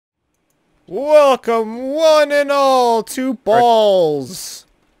Welcome, one and all, to balls.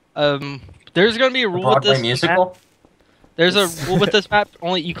 There's gonna be a rule with this musical. Map. There's a rule with this map.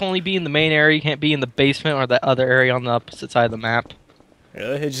 You can only be in the main area. You can't be in the basement or the other area on the opposite side of the map.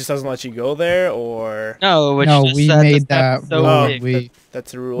 Really? It just doesn't let you go there, or no? We made that rule.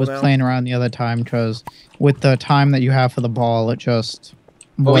 That's the rule. Was playing around the other time because with the time that you have for the ball, it just.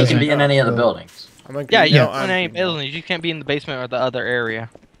 But we can be in any of the buildings. Yeah, you can be in any buildings. You can't be in the basement or the other area.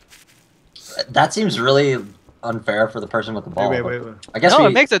 That seems really unfair for the person with the ball. Wait. I guess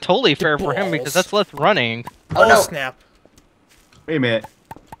it makes it totally fair for him because that's less running. Oh no! Snap! Wait a minute.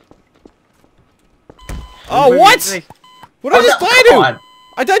 Oh what? What did I just die to?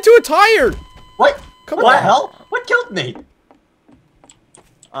 I died to a tire. What? What the hell? What killed me?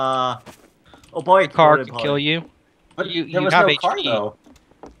 Oh boy, the car can kill you. But you was have no HP. car though.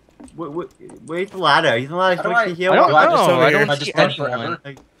 Where's the ladder? Is the ladder supposed to heal? I don't know. I don't see anyone.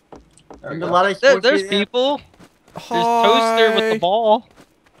 There's people. There's Toaster with the ball.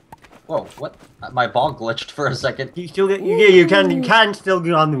 Whoa! What? My ball glitched for a second. You still get you can still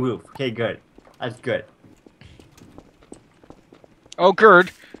get on the roof. Okay, good. That's good. Oh,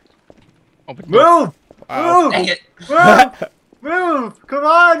 Gerd. Move! Wow. Move! Dang it! Move! Move! Come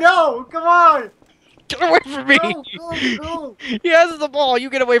on! No! Come on! Get away from me! Go! He has the ball. You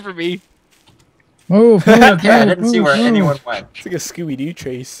get away from me. Move! Yeah, I didn't see where anyone went. It's like a Scooby-Doo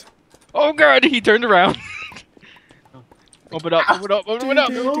chase. Oh God! He turned around. Open up! Open up! Open up!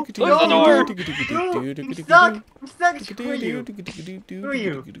 Close the door! I'm stuck! I'm stuck! Screw you! Screw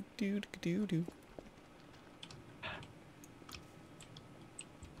you!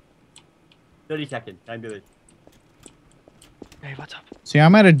 30 seconds. Time to it. Hey, what's up? See,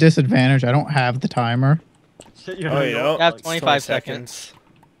 I'm at a disadvantage. I don't have the timer. Oh, you don't? You have 25 seconds.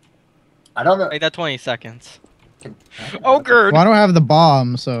 I don't know. Make that 20 seconds. Oh, Gerd! Well, I don't have the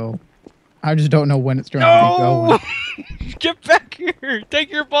bomb, so I just don't know when it's going to be going. Get back here! Take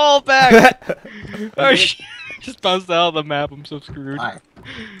your ball back! Oh shit! Just bounced out of the map. I'm so screwed.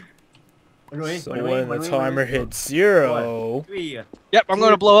 So when the timer hits 0... Yep, I'm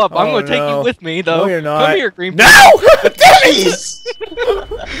gonna blow up. I'm gonna take you with me, though. No, you're not. Come here, Green. No! Please!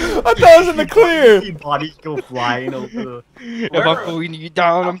 I thought I was in the clear! Bodies go flying over. If I'm pulling you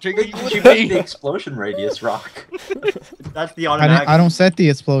down, I'm taking you with You me. the explosion radius rock. That's the automatic. I don't set the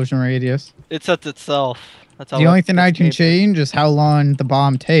explosion radius. It sets itself. That's how The only thing I can change is how long the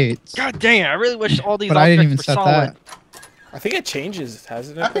bomb takes. God dang it! I really wish all these. But I didn't even set solid. that. I think it changes,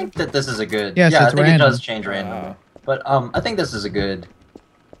 hasn't it? I think that this is a good. Yes, yeah, I it's think random. it does change randomly. But I think this is a good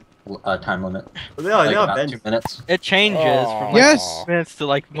time limit. Like about 2 minutes. It changes from like Yes. 2 minutes to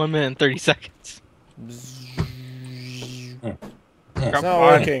like 1 minute and 30 seconds. It's not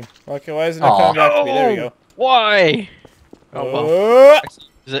working. Okay, why isn't it coming back to me? There we go. Why? Oh well.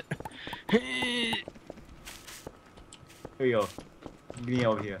 Is it? Here you go. Give me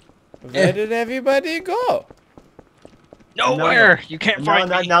over here. Where did everybody go? Nowhere. You can't find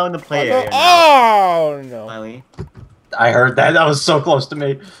me. Now in the play area. Oh no! Finally. I heard that. That was so close to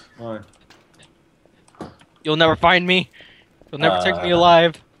me. You'll never find me. You'll never take me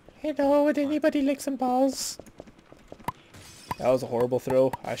alive. Hello, would anybody lick some balls? That was a horrible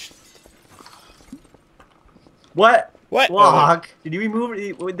throw. What? What? Walk. Did you remove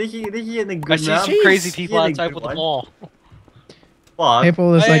it? Did he in the good I see map? some crazy people outside with the ball. Walk.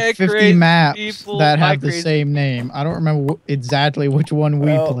 People, there's like Hey, 50 crazy maps people. that Hi, have the crazy- same name. I don't remember exactly which one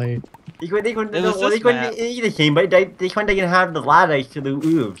we played. They couldn't It was this map. be the same, but they couldn't have the ladders to the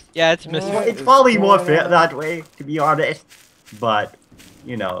roofs. Yeah, it's missing. It's probably more fair that way, to be honest. But,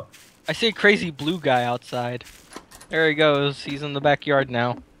 you know. I see a crazy blue guy outside. There he goes. He's in the backyard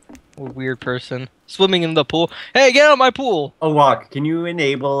now. A weird person. Swimming in the pool. Hey, get out of my pool! Oh, Walk, can you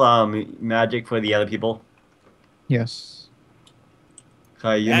enable magic for the other people? Yes.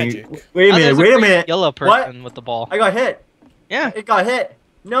 Magic. Wait a minute, wait a minute. Yellow person with the ball. I got hit. Yeah. It got hit.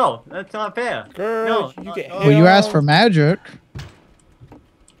 No, that's not fair. Girl, No, you get hit. Well, you asked for magic.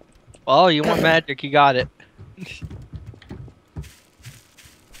 Well, you want magic, you got it.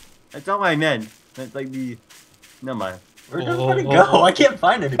 That's not what I meant. That's like the... Never mind. Where did everybody go? I can't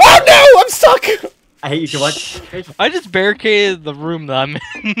find anybody. Oh no! I'm stuck! I hate you too much. I just barricaded the room that I'm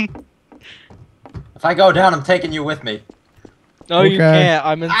in. If I go down, I'm taking you with me. No, you Okay. can't.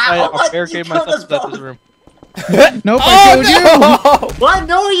 I'm inside. Ow, I'm what? barricading You killed myself us inside this both. room. Nope, I killed you! What?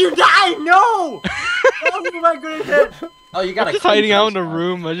 No, you died! No! Oh my goodness! Oh, you gotta. Just hiding out in a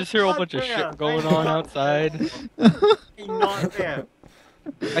room. I just hear a whole bunch of shit going on outside. Not fair.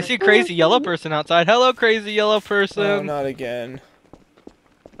 I see a crazy yellow person outside. Hello, crazy yellow Oh, person. not again.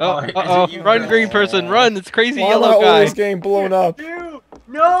 Oh, is it uh-oh. you? Run, green person, run. It's crazy Why am I yellow guy. always getting blown up?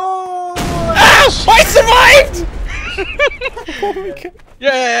 No! Yes! I survived! Oh my God.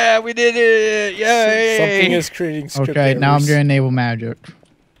 Yeah, we did it! Yay! Something is creating script Okay, now I'm errors. gonna enable magic.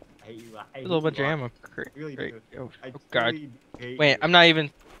 There's a little bunch of ammo. Really Great. do. Oh, I God. truly hate Wait, you. I'm not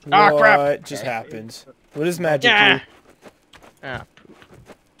even. What Ah, crap! just happened? What does magic Yeah. do? Ah,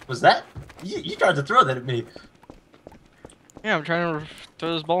 Was that? You tried to throw that at me. yeah, I'm trying to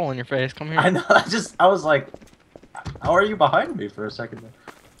throw this ball in your face. Come here. I know. I was like, how are you behind me for a second?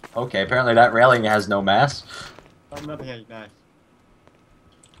 Okay, apparently that railing has no mass. I'm not behind that.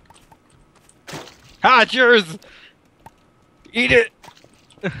 Ah, it's yours! Eat it!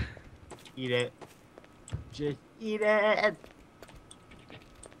 Eat it. Just eat it.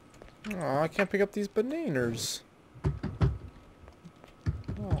 Oh, I can't pick up these bananas.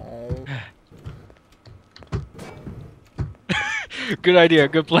 Oh. Good idea.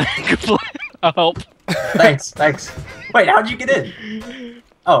 Good plan. Good plan. I'll help. Thanks. Wait, how'd you get in?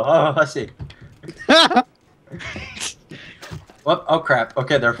 Oh, I see. Oh crap.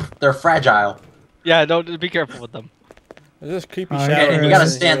 Okay, they're fragile. Yeah, don't be careful with them. There's this creepy Okay, shadow. Okay, you gotta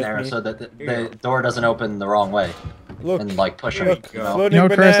person stand here there with me. so that the door doesn't open the wrong way. Look, And like push them. look, You know? floating No,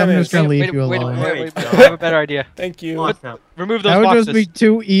 Chris, I'm bananas. just gonna leave you alone. Wait, I have a better idea. Thank you. Awesome. Remove those That would boxes. just be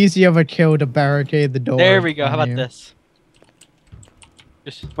too easy of a kill to barricade the door. There we go. How from about you. this?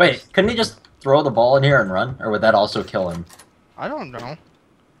 Just Wait, couldn't he just throw the ball in here and run? Or would that also kill him? I don't know.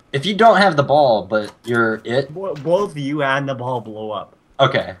 If you don't have the ball, but you're it... Both you and the ball blow up.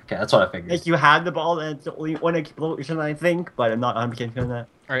 Okay, that's what I figured. Like you had the ball and it's the only one explosion, I think, but I'm not 100% sure on that.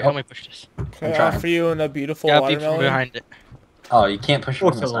 All right, Oh. help me push this. Can I I'm trying. offer you a beautiful Yeah, be from watermelon? behind it. Oh, you can't push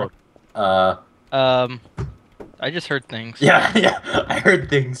from the side. I just heard things. Yeah, I heard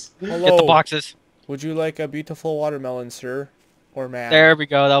things. Hello. Get the boxes. Would you like a beautiful watermelon, sir? Or ma'am? There we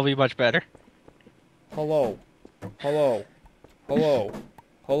go. That'll be much better. Hello. Hello. Hello.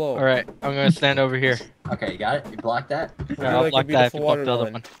 Hello. All right, I'm gonna stand over here. Okay, you got it? You blocked that? Would Yeah, you I'll like a block that if beautiful you block the other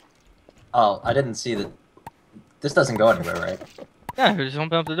watermelon? one. Oh, I didn't see that. This doesn't go anywhere, right? Yeah, just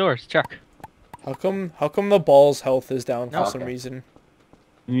open up the doors. Check. How come the ball's health is down for Oh, some okay. reason?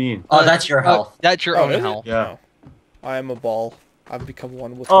 You mean? Oh, that's your health. That's your Oh, own is it? health. Yeah. I am a ball. I've become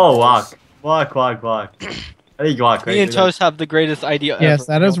one with Oh, the balls. walk. I think walk. Me and Toast have the greatest idea Yes,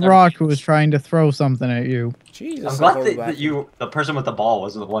 ever. that is We'll never Rock use who was trying to throw something at you. Jesus. I'm I'll glad go that, back. the person with the ball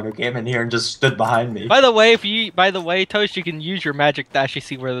was the one who came in here and just stood behind me. By the way, Toast, you can use your magic to actually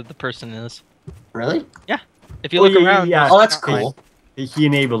see where the person is. Really? If you Oh, look yeah, around. yeah. you'll Oh, that's see- cool. He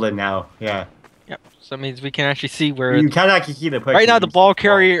enabled it now. Yeah. Yep. So that means we can actually see where. You can actually see the person. Right now, the who's- ball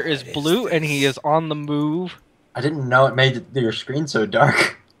carrier is What is blue, and he is on the move. I didn't know it made your screen so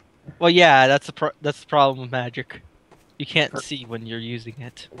dark. Well, yeah, that's the problem with magic. You can't see when you're using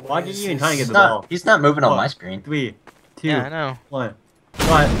it. Why did you even try to get He's the ball? he's not moving on What? my screen. 3, 2, Yeah, I know. 1.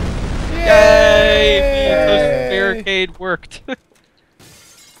 What? Yay! Yay! The barricade worked.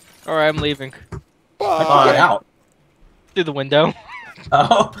 All right, I'm leaving How'd you Bye. get out? through the window.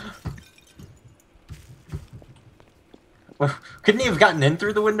 Oh. Well, couldn't he have gotten in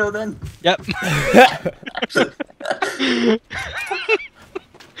through the window then? Yep.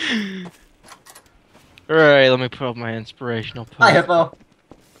 All right, let me put up my inspirational post. Hi, Hippo.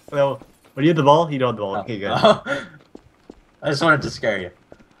 Well, when you have the ball, you don't have the ball. Oh. Okay, good. Oh. I just wanted to scare you.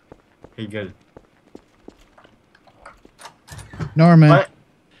 Okay, good. Norman, What?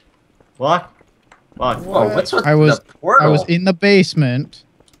 Walk. Walk. Whoa, what's with I was- the portal? I was in the basement.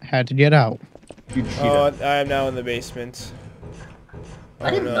 Had to get out. You cheater. Oh, I am now in the basement. I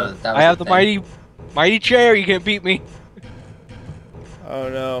didn't no. know that was I have a the thing. mighty chair. You can't beat me. Oh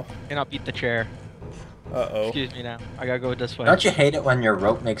no. Cannot beat the chair. Uh-oh. Excuse me now. I gotta go this way. Don't you hate it when your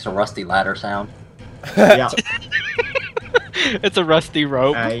rope makes a rusty ladder sound? Yeah. It's a rusty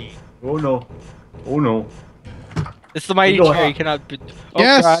rope. Oh no. Oh no. It's the mighty Go chair. You up. cannot. Be oh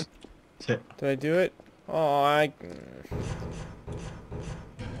Yes! God. Shit. Did I do it? Oh, I...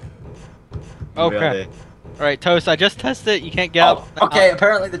 Oh Where are crap. they? All right, Toast. I just tested it. You can't get Oh, out. okay,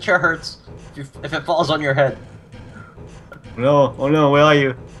 apparently the chair hurts if it falls on your head. No. Oh no. Where are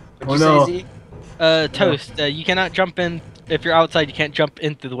you? Would Oh you no. say, Z? Toast. You cannot jump in if you're outside. You can't jump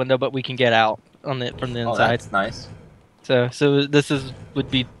in through the window, but we can get out on the from the Oh, inside. that's nice. So this would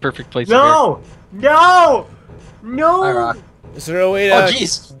be perfect place. to No. No. No. Hi, Rock. Is there a way to... Oh,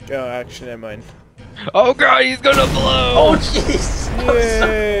 jeez. Oh, actually, never mind. go. Oh God, he's gonna blow. Oh, jeez. That was so close.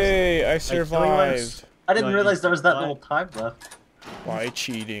 Yay! I killing survived. I didn't No, realize there was that you- little time left. By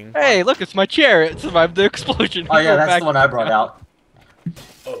cheating. Hey, look, it's my chair. It survived the explosion. Oh, yeah, Go that's back. the one I brought out.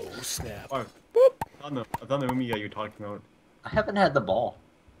 Oh, snap. I thought the movie you were talking about. I haven't had the ball.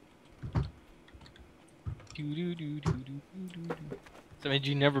 So that means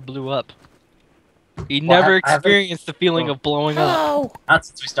you never blew up. He Well, never I haven't- experienced the feeling of blowing up. Oh! Not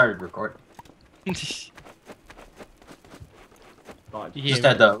since we started recording. Dodge. Yeah. Just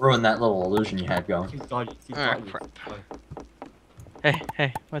had to ruin that little illusion you had going. He's dodging. He's Ah, dodging. crap.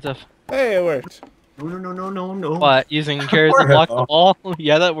 Hey, what's up? Hey, it worked. No. What, using chairs to block the ball?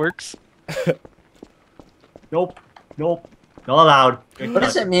 Yeah, that works. Nope. Not allowed. What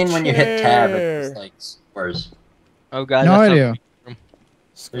does it mean when you hit tab? It's like scores. Oh god, No that's idea.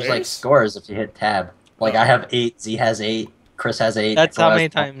 There's like scores if you hit tab. Like I have 8, Z has 8, Chris has 8. That's Nico how has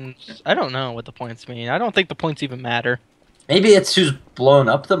many 1. times. I don't know what the points mean. I don't think the points even matter. Maybe it's who's blown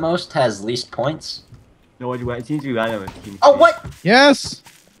up the most has least points. No, it seems to be random. Oh, what? Yes.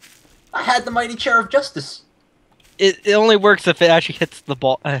 I had the mighty chair of justice. It only works if it actually hits the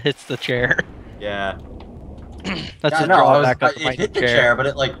ball, hits the chair. Yeah. That's Yeah, a no, drawback of it the mighty hit the chair. chair, but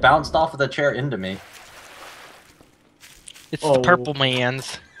it like bounced off of the chair into me. It's Oh. the purple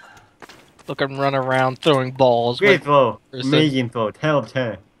man's. Look him run around throwing balls. Great With... throw. Versus- Amazing throw. 10 out of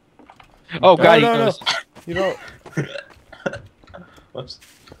 10. Oh god, No, he no, goes. You don't. Whoops.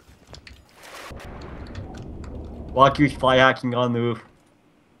 Walky's fly hacking on the roof.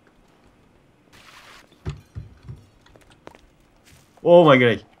 Oh my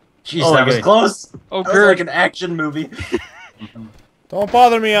god. Jeez, Oh, that was okay. close. Oh, That was Gerd. like an action movie. Don't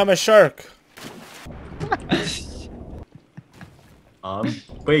bother me, I'm a shark.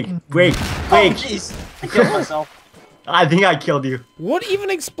 Break. Oh, jeez. I killed myself. I think I killed you. What even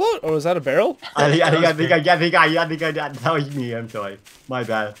explode? Oh, is that a barrel? I think that was me. I'm sorry. My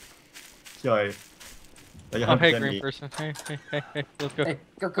bad. Sorry. Like Oh, hey, 100% green me. person. Hey, let's go. Hey,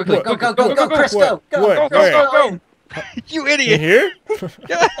 go, What? Chris, What? go, What? Chris, Where? go in. You In idiot! here?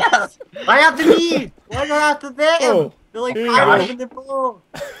 Yes. I have to leave. Why do I have to them? Oh, They're like here you 5 go. in the room.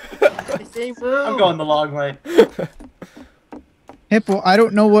 The same room. I'm going the long way. Hippo, I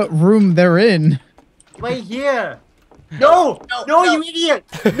don't know what room they're in. Right here. No, No, you idiot.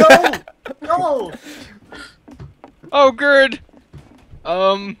 No. Oh, Gerd!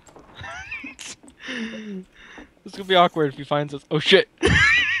 This is gonna be awkward if he finds us. Oh shit!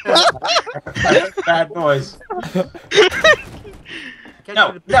 Bad noise.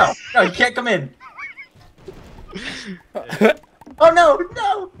 No, you can't come in. Oh no.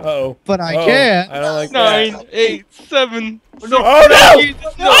 Uh-oh. But I Uh-oh. can't. I don't like that. 9, 8, 7. Oh no!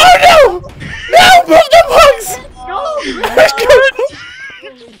 Jesus, no. Oh no! No! Move the bugs! Oh,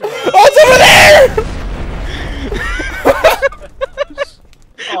 it's over there!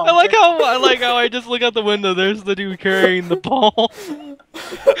 I like how I just look out the window. There's the dude carrying the ball.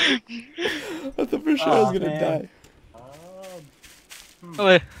 I thought for sure I was Oh, gonna man. die. Oh,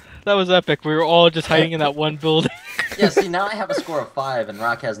 wait, that was epic. We were all just hiding in that one building. Yeah, see, now I have a score of 5 and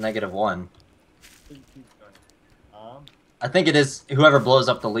Rock has -1. I think it is whoever blows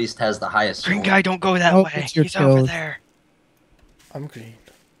up the least has the highest Green score. guy, don't go that Oh, way. it's your He's over kills. there. I'm green.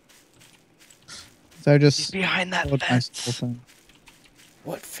 So I He's just behind that followed my fence. school thing.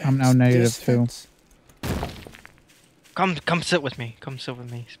 What fence? I'm now negative This 2. fence? Come sit with me. Come sit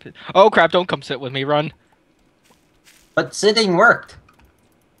with me. Oh crap! Don't come sit with me. Run. But sitting worked.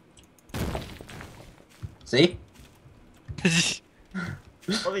 See?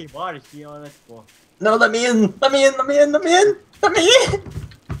 Holy water, she on this floor. No, let me in. Let me in.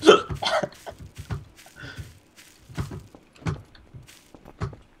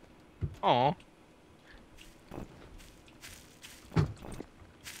 Aw.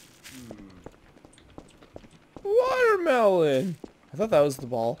 Watermelon. I thought that was the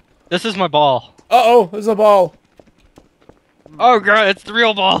ball. This is my ball. Uh-oh, there's a ball. Oh god, it's the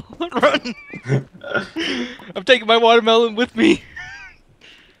real ball. Run. I'm taking my watermelon with me.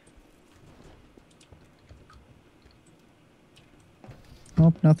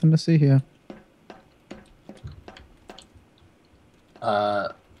 Nope, nothing to see here.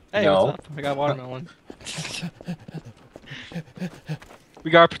 Hey, No. what's up? I got watermelon. We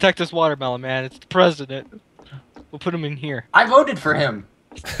gotta protect this watermelon, man. It's the president. We'll put him in here. I voted for him.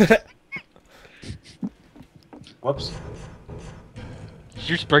 Whoops. Did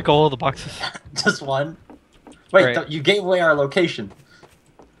you just break all of the boxes? Just one. Wait, Right. you gave away our location.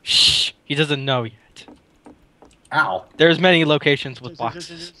 Shh. He doesn't know yet. Ow. There's many locations with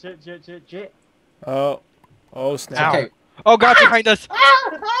boxes. Oh. Oh, snap. Okay. Oh god, behind us!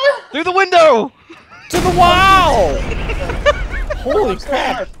 Through the window! To the wall! Holy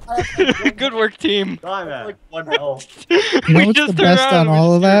crap. Good work, team. John, man. Like 1 health. You know We what's just the turned best around on and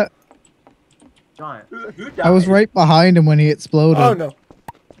all of that? John. Who died? I was right behind him when he exploded. Oh no.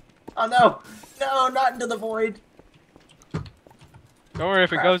 Oh no. No, not into the void. Don't worry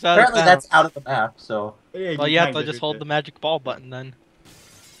if it goes out Apparently of that's bounds. out of the map, so. Well, you have to just hold the magic ball button then.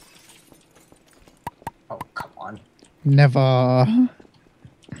 Never.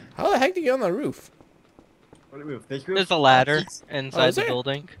 How the heck do you get on the roof? What roof? This roof? There's a ladder Oh, inside is the there?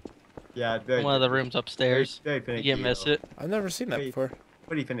 building. Yeah, very. One of the rooms upstairs. Very You finicky. can't miss though. it. I've never seen that before.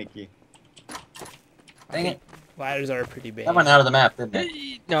 Pretty finicky. Dang it. Ladders are pretty big. That went out of the map, didn't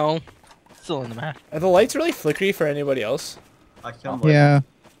it? No. Still in the map. Are the lights really flickery for anybody else? I can't Yeah.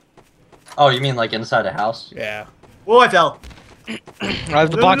 Oh, you mean like inside a house? Yeah. Whoa, I fell. I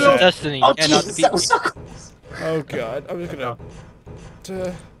have the box no. of destiny. Oh, and not Jesus, defeat that me. was so close. Oh god, I'm just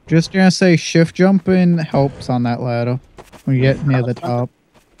gonna. Just gonna say shift jumping helps on that ladder. When you get near the top.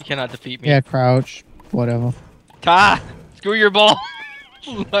 You cannot defeat me. Yeah, crouch. Whatever. Ah! Screw your ball.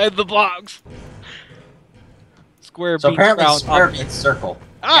 I have the box. Square So beats apparently round square up. beats circle.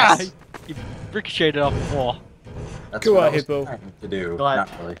 Ah! Yes. You ricocheted off the wall. That's Go what on, I was Hippo. trying to do. Go on. Not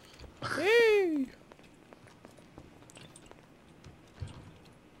really. Hey!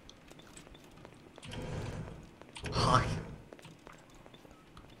 Fuck.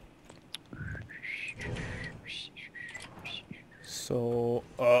 So,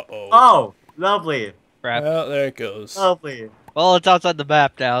 Oh, lovely. Crap. Well, there it goes. Lovely. Well, it's outside the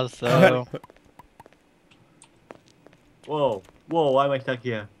map now, so... Whoa. Whoa, why am I stuck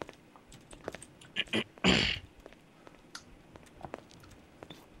here?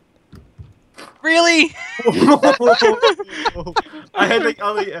 Really? I had like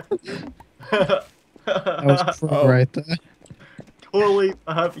only That was pro Oh. right there. totally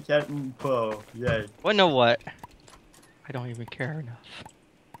a happy Captain Pro. Yay. Well, know what? I don't even care enough.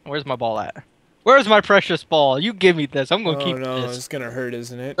 Where's my ball at? Where's my precious ball? You give me this. I'm gonna Oh keep no, this. it's gonna hurt,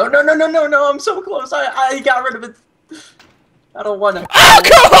 isn't it? No, no, no, no, no, no! I'm so close. I got rid of it. I don't want to. Oh,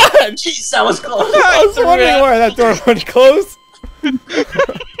 come on! Jeez, that was close. I was wondering why that door went closed.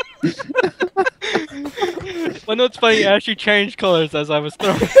 Well, no, it's funny. It actually changed colors as I was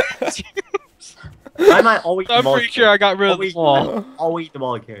throwing. I might always I'm pretty sure I got rid of the ball. Always the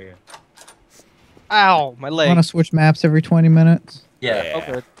ball carrier. Ow, my leg. Want to switch maps every 20 minutes? Yeah.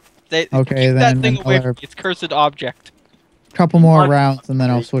 Okay. Okay, keep that then thing away another- from me. It's cursed object. Couple more Fuck. rounds and then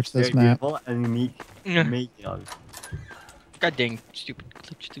I'll switch this Very map. beautiful and unique. Amazing. God dang, stupid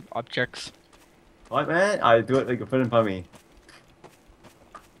objects. What, man? I do it like a foot in front of me.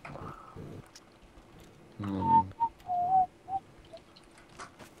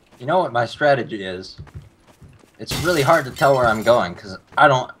 You know what my strategy is? It's really hard to tell where I'm going because I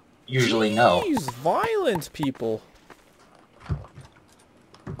don't usually know. Jeez, violent people.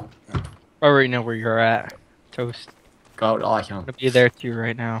 I already know where you're at. Toast. God, I'm awesome. gonna be there too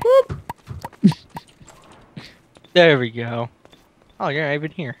right now. There we go. Oh, you're not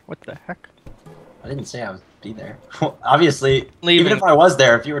even here. What the heck? I didn't say I would be there. Obviously, Leaving. even if I was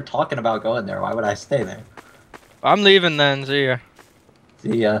there, if you were talking about going there, why would I stay there? I'm leaving then. See ya.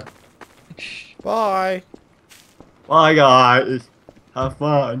 See ya. Bye. Bye, guys. Have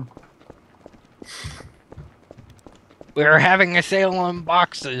fun. We're having a sale on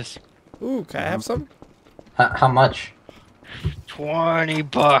boxes. Ooh, can I have some? How much?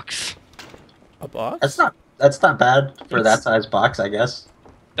 $20. A box? That's not bad for that size box, I guess.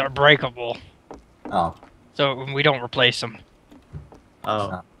 They're breakable, Oh, so we don't replace them.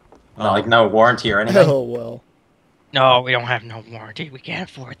 Oh. no, like no warranty or anything. Oh well. No, we don't have no warranty. We can't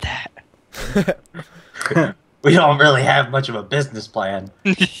afford that. We don't really have much of a business plan.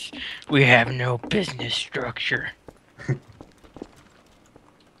 We have no business structure. I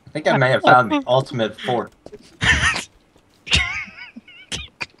think I may have found the ultimate fort.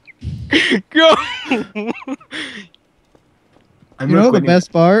 Go. I'm You know the quitting.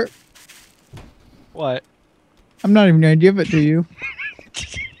 best part? What? I'm not even gonna give it to you.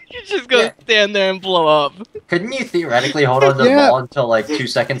 You're just gonna stand there and blow up. Couldn't you theoretically hold on to the Yeah. ball until like 2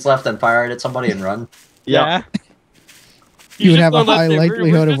 seconds left and fire it at somebody and run? Yeah. You would just have a gonna let high them- we're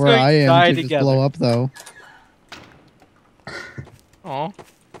likelihood of just where going I to die am to just together. blow up, though. Aw.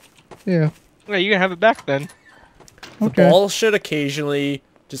 Yeah. Well, you can have it back then. The Okay. ball should occasionally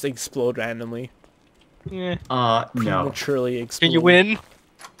just explode randomly. Yeah. No. Prematurely explode. Can you win?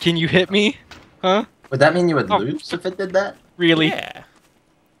 Can you hit me? Huh? Would that mean you would Oh. lose if it did that? Really? Yeah.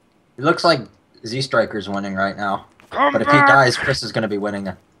 It looks like Z Striker's winning right now. Come But if he back! dies, Chris is going to be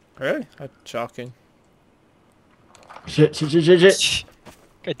winning. Really? That's shocking. Shit.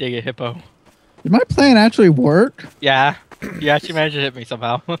 God dang it, Hippo. Did my plan actually work? Yeah. You actually managed to hit me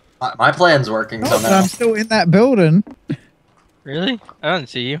somehow. My plan's working No, but somehow. I'm still in that building. Really? I didn't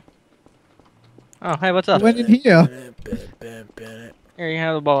see you. Oh, hey, what's I up? went in here. Here, you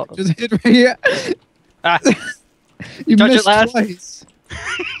have the ball. Just hit right here. Ah. You Touch it missed last. twice.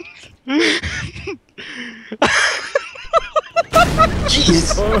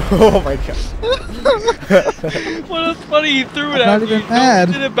 Jeez. Oh my god. Well, that's funny. He threw it I'm at not me. even mad.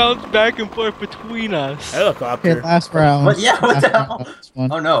 Then it bounced back and forth between us. Helicopter. Okay, last round. But yeah, what the Last round hell? on this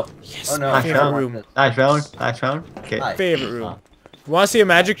one. Oh no. Yes, Oh no. my I favorite found room. Last round. Last round. Okay. Hi. Favorite room. You want to see a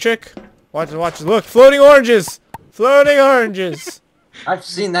magic trick? Watch, watch. Look, floating oranges. Floating oranges. I've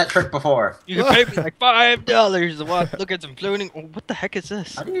seen that trick before. You can pay me like $5 to watch. Look at some floating. Oh, what the heck is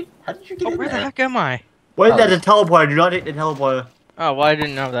this? How did you get Oh, in where the there? heck am I? What is Oh. that? The teleporter. Do not take the teleporter. Oh, well, I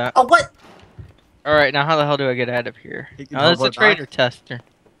didn't know that. Oh what? All right, now how the hell do I get out of here? You can Now there's a teleport back. trader tester.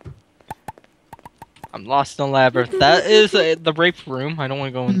 I'm lost in the labyrinth. That is the rape room. I don't want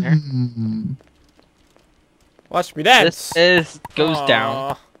to go in there. Hmm. Watch me dance. This goes down.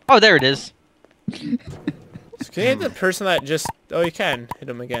 Aw. Oh, there it is. So can you hit the person that just... Oh, you can. Hit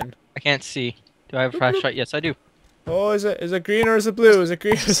him again. I can't see. Do I have a flashlight? Yes, I do. Oh, is it green or is it blue? Is it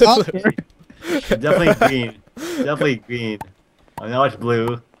green or is it Stop blue? it. Definitely green. Definitely green. I know it's blue.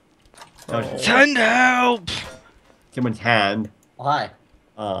 No, Oh. it's Send help! someone's hand. Oh, hi.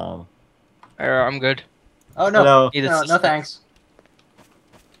 I'm good. Oh no. Hello. Need No, no assistance. thanks.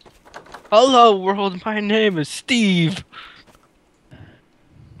 Hello, world. My name is Steve.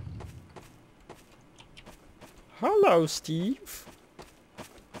 Hello, Steve.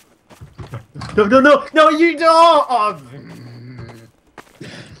 No, no, no, no, you don't! Oh.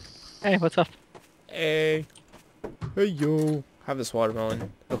 Hey, what's up? Hey. Hey, yo. Have this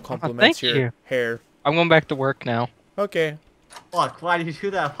watermelon. It'll complement thank your you. hair. I'm going back to work now. Okay. Fuck, why did you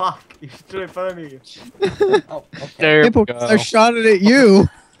do that? Fuck, you stood in front of me. Oh, okay. There we People go. are shot it at you.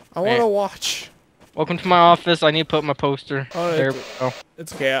 I want to watch. Welcome to my office. I need to put my poster. Oh, There we go.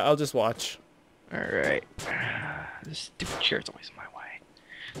 It's okay. I'll just watch. Alright. This stupid chair's always in my way.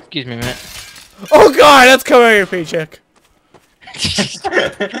 Excuse me a minute. Oh, God. That's coming out of your paycheck.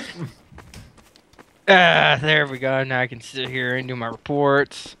 There we go. Now I can sit here and do my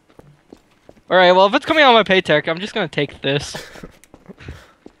reports. Alright, well, if it's coming out of my paycheck, I'm just gonna take this.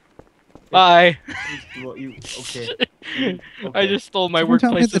 Bye. Well, okay. I just stole my Someone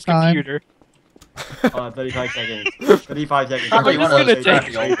tell me workplace's the time. computer. 35 seconds. 35 seconds. Probably I'm one just of those gonna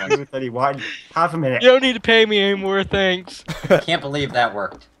crappy old ones. 31. Half a minute. You don't need to pay me anymore, thanks. Can't believe that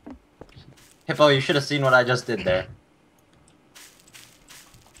worked. Hippo, you should have seen what I just did there.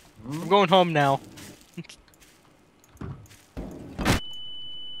 I'm going home now.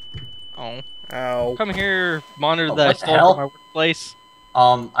 Oh. Ow. Come here, monitor Oh, that I what the stole hell? from my workplace.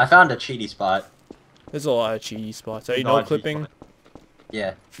 I found a cheaty spot. There's a lot of cheese spots. Are you No, no clipping?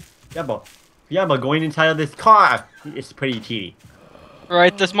 Yeah. Yeah, but going inside of this car, it's pretty cheaty.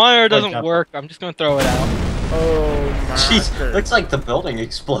 Right, this monitor doesn't example. work. I'm just gonna throw it out. Oh, Jeez, master. looks like the building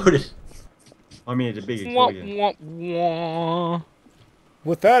exploded. I mean, it's a big Wah, explosion. wah, wah.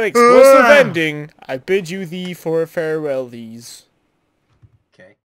 With that explosive ending, I bid you thee for farewell these.